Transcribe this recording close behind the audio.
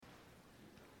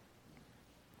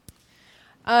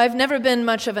I've never been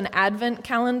much of an Advent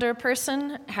calendar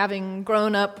person, having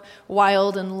grown up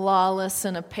wild and lawless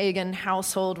in a pagan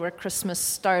household where Christmas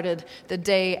started the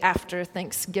day after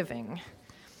Thanksgiving.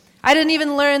 I didn't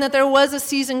even learn that there was a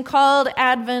season called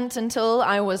Advent until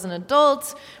I was an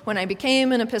adult, when I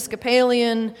became an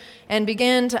Episcopalian and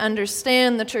began to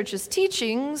understand the church's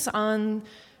teachings on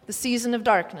the season of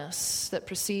darkness that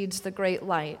precedes the great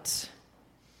light.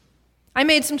 I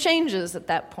made some changes at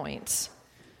that point.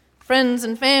 Friends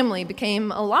and family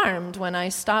became alarmed when I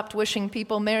stopped wishing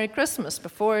people Merry Christmas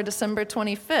before December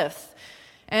 25th.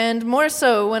 And more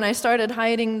so when I started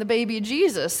hiding the baby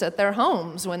Jesus at their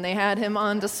homes when they had him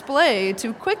on display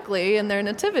too quickly in their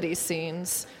nativity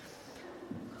scenes.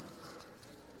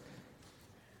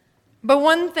 But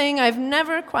one thing I've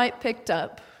never quite picked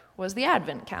up was the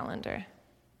Advent calendar.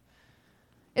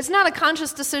 It's not a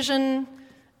conscious decision,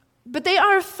 but they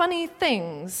are funny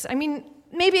things. I mean,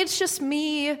 maybe it's just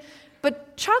me,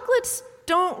 but chocolates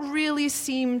don't really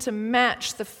seem to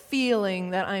match the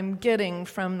feeling that I'm getting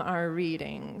from our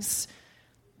readings.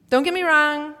 Don't get me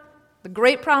wrong, the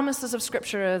great promises of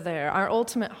Scripture are there, our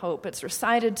ultimate hope. It's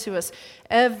recited to us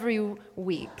every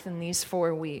week in these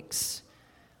 4 weeks.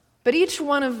 But each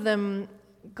one of them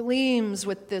gleams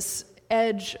with this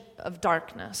edge of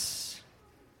darkness.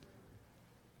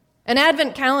 An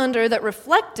Advent calendar that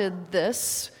reflected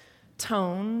this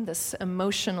tone, this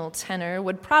emotional tenor,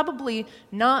 would probably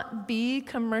not be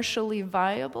commercially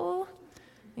viable,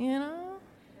 you know?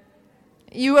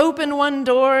 You open one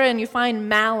door and you find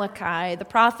Malachi, the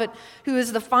prophet who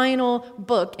is the final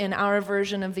book in our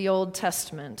version of the Old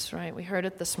Testament, right? We heard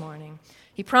it this morning.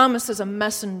 He promises a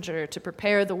messenger to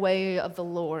prepare the way of the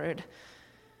Lord.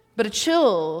 But a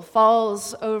chill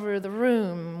falls over the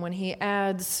room when he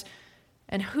adds,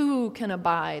 "And who can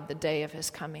abide the day of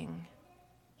his coming?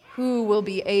 Who will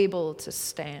be able to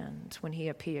stand when he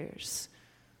appears?"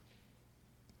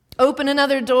 Open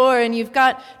another door and you've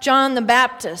got John the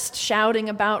Baptist shouting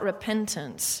about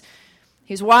repentance.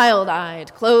 He's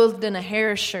wild-eyed, clothed in a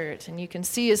hair shirt, and you can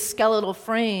see his skeletal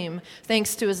frame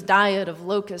thanks to his diet of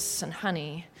locusts and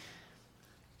honey.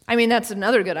 I mean, that's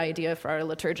another good idea for our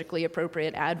liturgically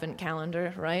appropriate Advent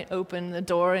calendar, right? Open the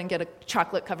door and get a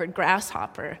chocolate-covered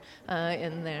grasshopper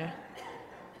in there.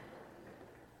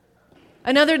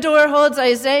 Another door holds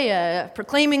Isaiah,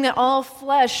 proclaiming that all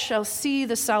flesh shall see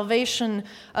the salvation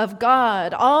of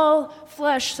God. All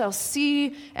flesh shall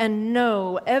see and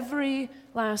know, every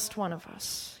last one of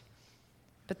us.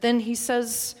 But then he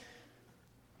says,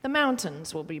 the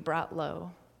mountains will be brought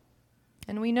low.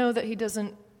 And we know that he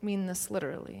doesn't mean this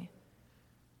literally.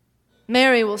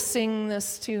 Mary will sing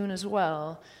this tune as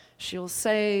well. She will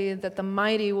say that the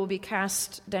mighty will be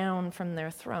cast down from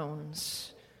their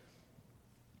thrones.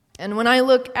 And when I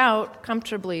look out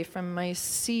comfortably from my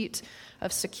seat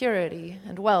of security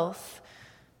and wealth,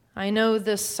 I know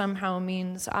this somehow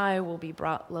means I will be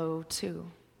brought low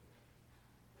too.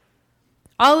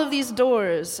 All of these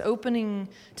doors opening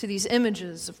to these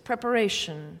images of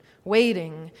preparation,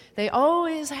 waiting, they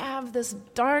always have this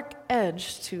dark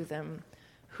edge to them.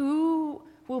 Who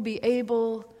will be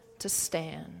able to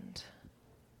stand?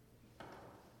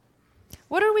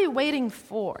 What are we waiting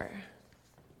for?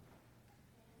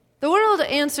 The world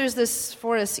answers this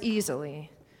for us easily.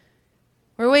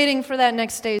 We're waiting for that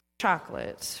next day's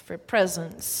chocolate, for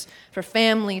presents, for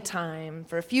family time,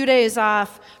 for a few days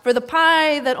off, for the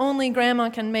pie that only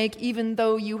Grandma can make, even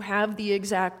though you have the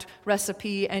exact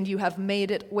recipe and you have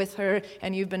made it with her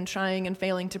and you've been trying and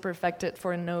failing to perfect it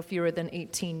for no fewer than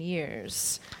 18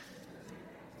 years.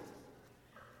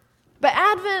 But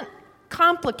Advent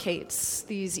complicates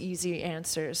these easy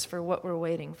answers for what we're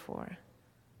waiting for.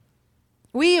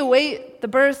 We await the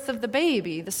birth of the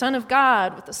baby, the Son of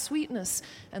God, with the sweetness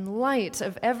and light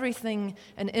of everything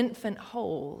an infant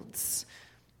holds.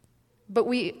 But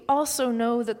we also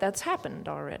know that that's happened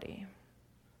already.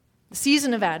 The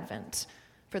season of Advent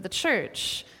for the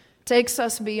church takes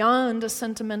us beyond a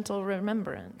sentimental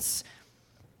remembrance.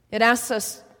 It asks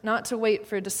us not to wait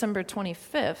for December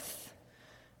 25th,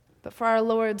 but for our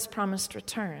Lord's promised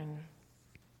return.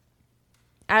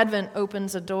 Advent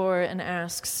opens a door and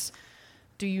asks,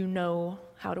 do you know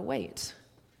how to wait?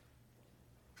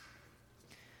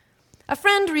 A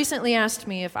friend recently asked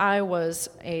me if I was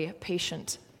a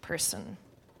patient person.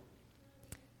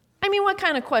 I mean, what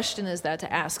kind of question is that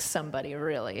to ask somebody,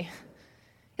 really?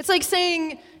 It's like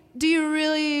saying, do you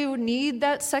really need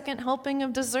that second helping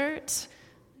of dessert?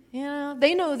 You know,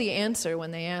 they know the answer when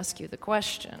they ask you the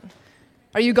question.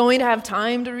 Are you going to have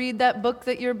time to read that book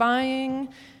that you're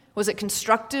buying? Was it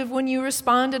constructive when you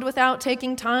responded without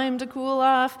taking time to cool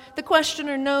off? The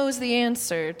questioner knows the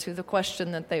answer to the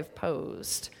question that they've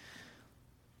posed.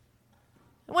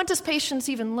 What does patience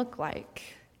even look like?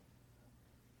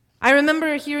 I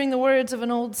remember hearing the words of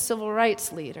an old civil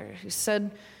rights leader who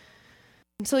said,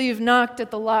 "Until you've knocked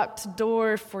at the locked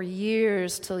door for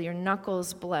years till your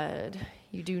knuckles bled,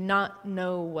 you do not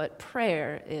know what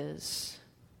prayer is."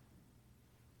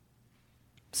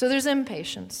 So there's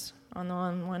impatience on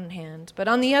the one hand, but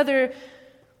on the other,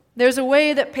 there's a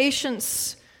way that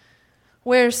patience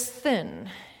wears thin,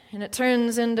 and it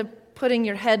turns into putting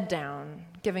your head down,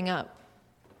 giving up,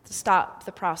 to stop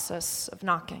the process of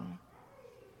knocking.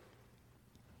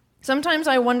 Sometimes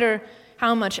I wonder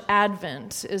how much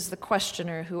Advent is the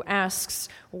questioner who asks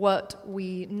what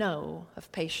we know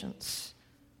of patience.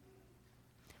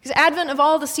 Because Advent, of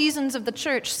all the seasons of the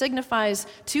church, signifies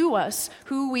to us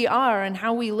who we are and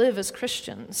how we live as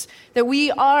Christians. That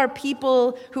we are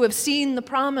people who have seen the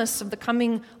promise of the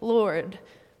coming Lord.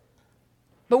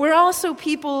 But we're also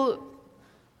people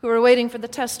who are waiting for the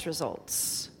test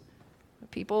results.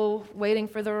 People waiting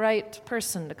for the right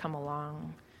person to come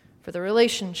along, for the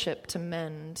relationship to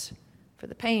mend, for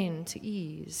the pain to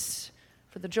ease,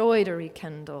 for the joy to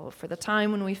rekindle, for the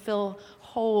time when we feel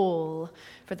whole,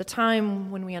 for the time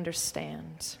when we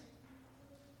understand.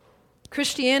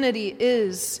 Christianity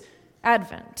is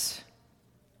Advent.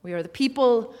 We are the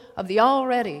people of the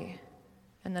already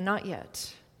and the not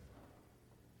yet.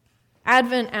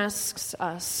 Advent asks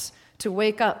us to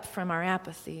wake up from our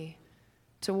apathy,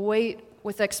 to wait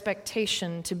with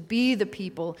expectation, to be the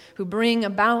people who bring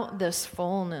about this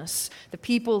fullness, the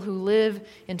people who live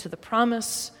into the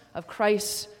promise of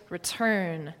Christ's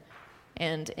return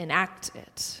and enact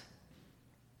it.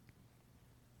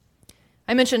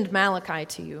 I mentioned Malachi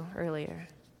to you earlier.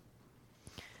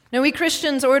 Now, we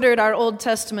Christians ordered our Old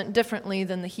Testament differently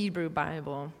than the Hebrew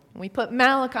Bible. We put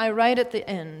Malachi right at the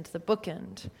end, the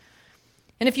bookend.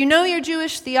 And if you know your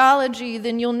Jewish theology,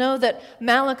 then you'll know that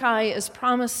Malachi is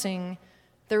promising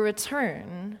the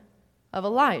return of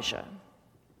Elijah.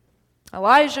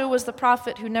 Elijah was the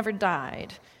prophet who never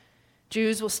died.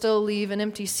 Jews will still leave an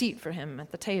empty seat for him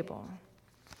at the table.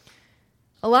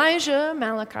 Elijah,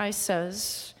 Malachi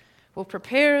says, will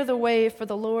prepare the way for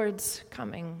the Lord's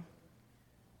coming.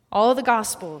 All the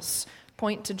Gospels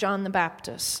point to John the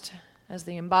Baptist as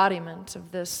the embodiment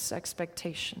of this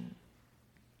expectation.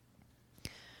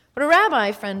 But a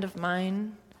rabbi friend of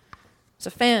mine was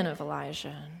a fan of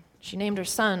Elijah. She named her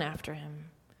son after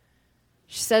him.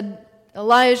 She said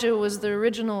Elijah was the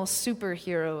original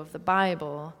superhero of the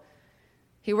Bible.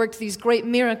 He worked these great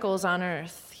miracles on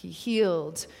earth. He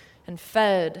healed and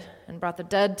fed and brought the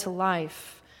dead to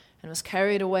life and was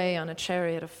carried away on a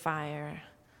chariot of fire.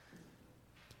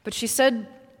 But she said,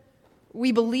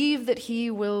 we believe that he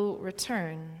will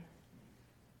return.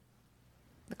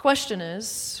 The question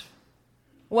is,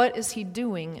 what is he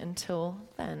doing until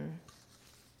then?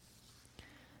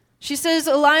 She says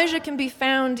Elijah can be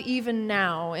found even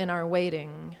now in our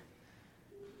waiting.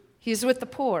 He's with the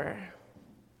poor.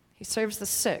 He serves the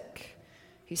sick.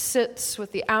 He sits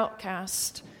with the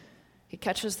outcast. He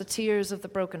catches the tears of the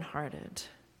brokenhearted.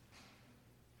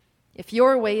 If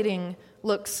your waiting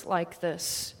looks like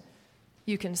this,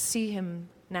 you can see him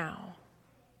now,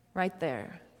 right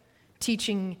there,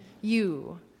 teaching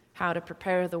you how to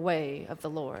prepare the way of the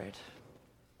Lord.